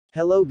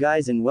Hello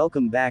guys and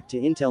welcome back to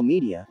Intel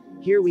Media.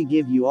 Here we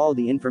give you all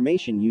the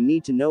information you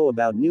need to know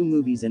about new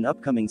movies and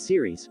upcoming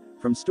series,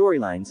 from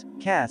storylines,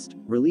 cast,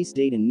 release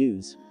date and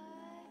news.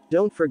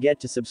 Don't forget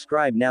to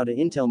subscribe now to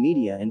Intel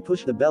Media and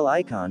push the bell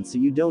icon so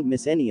you don't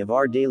miss any of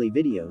our daily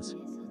videos.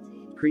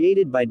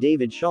 Created by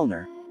David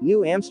Schulner,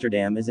 New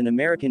Amsterdam is an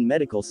American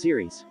medical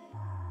series.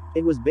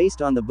 It was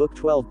based on the book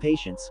 12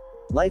 Patients,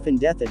 Life and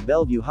Death at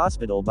Bellevue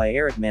Hospital by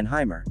Eric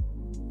Mannheimer.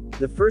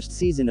 The first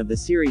season of the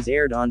series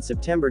aired on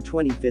September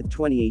 25,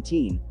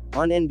 2018,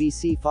 on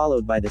NBC,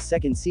 followed by the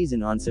second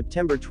season on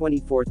September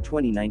 24,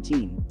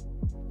 2019.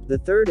 The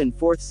third and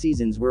fourth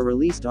seasons were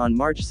released on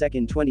March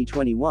 2,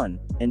 2021,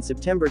 and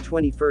September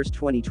 21,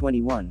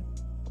 2021.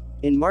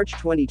 In March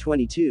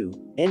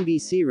 2022,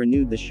 NBC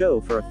renewed the show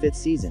for a fifth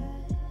season.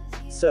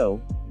 So,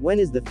 when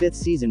is the fifth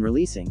season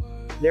releasing?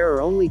 There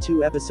are only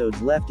 2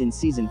 episodes left in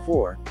season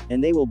 4,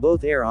 and they will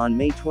both air on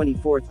May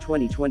 24,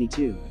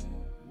 2022.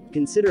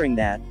 Considering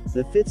that,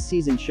 the fifth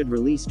season should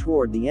release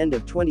toward the end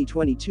of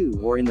 2022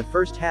 or in the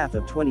first half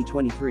of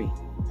 2023.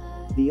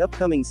 The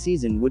upcoming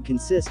season would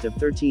consist of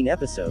 13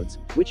 episodes,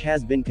 which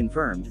has been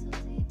confirmed.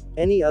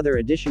 Any other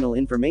additional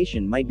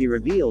information might be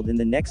revealed in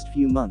the next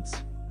few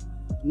months.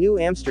 New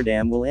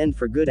Amsterdam will end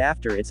for good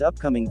after its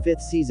upcoming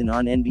fifth season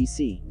on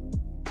NBC.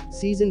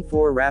 Season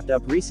 4 wrapped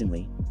up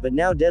recently, but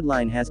now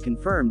Deadline has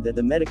confirmed that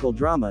the medical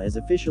drama is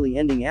officially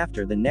ending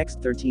after the next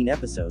 13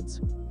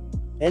 episodes.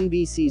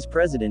 NBC's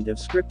president of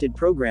scripted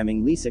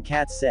programming Lisa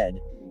Katz said,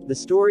 "The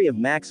story of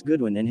Max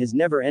Goodwin and his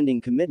never-ending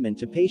commitment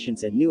to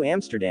patients at New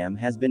Amsterdam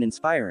has been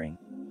inspiring.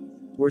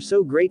 We're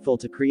so grateful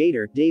to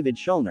creator David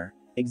Schulner,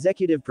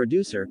 executive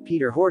producer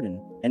Peter Horton,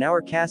 and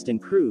our cast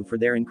and crew for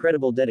their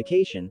incredible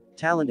dedication,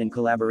 talent and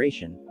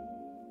collaboration."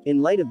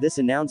 In light of this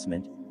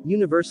announcement,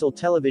 Universal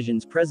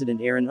Television's president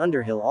Aaron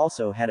Underhill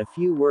also had a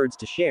few words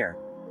to share.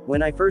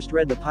 "When I first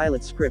read the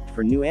pilot script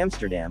for New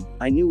Amsterdam,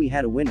 I knew we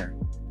had a winner.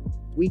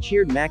 We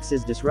cheered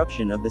Max's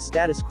disruption of the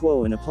status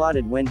quo and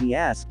applauded when he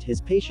asked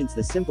his patients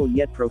the simple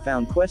yet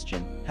profound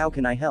question, 'How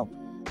can I help?'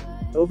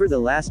 Over the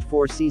last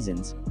 4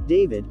 seasons,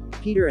 David,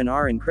 Peter and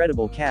our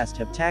incredible cast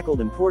have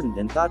tackled important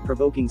and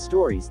thought-provoking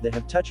stories that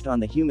have touched on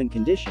the human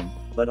condition,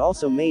 but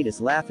also made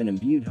us laugh and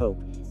imbued hope.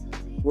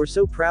 We're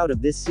so proud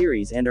of this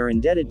series and are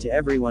indebted to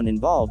everyone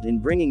involved in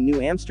bringing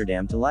New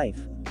Amsterdam to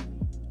life.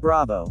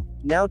 Bravo."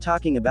 Now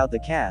talking about the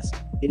cast,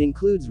 it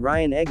includes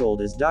Ryan Eggold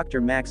as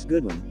Dr. Max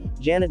Goodwin,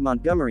 Janet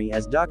Montgomery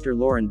as Dr.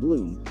 Lauren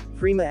Bloom,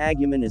 Freema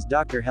Agyeman as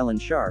Dr. Helen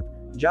Sharp,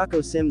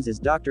 Jocko Sims as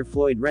Dr.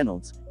 Floyd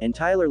Reynolds, and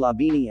Tyler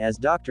Labini as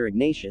Dr.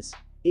 Ignatius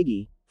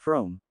Iggy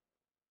Frome.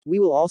 We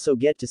will also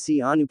get to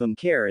see Anupam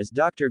Kher as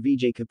Dr.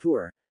 Vijay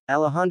Kapoor,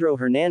 Alejandro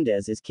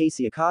Hernandez as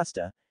Casey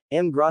Acosta,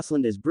 M.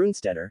 Grossland as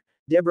Brunstetter,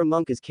 Deborah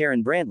Monk as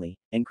Karen Brantley,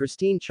 and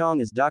Christine Chong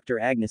as Dr.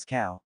 Agnes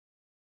Cow.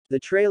 The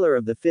trailer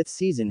of the 5th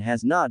season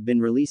has not been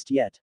released yet.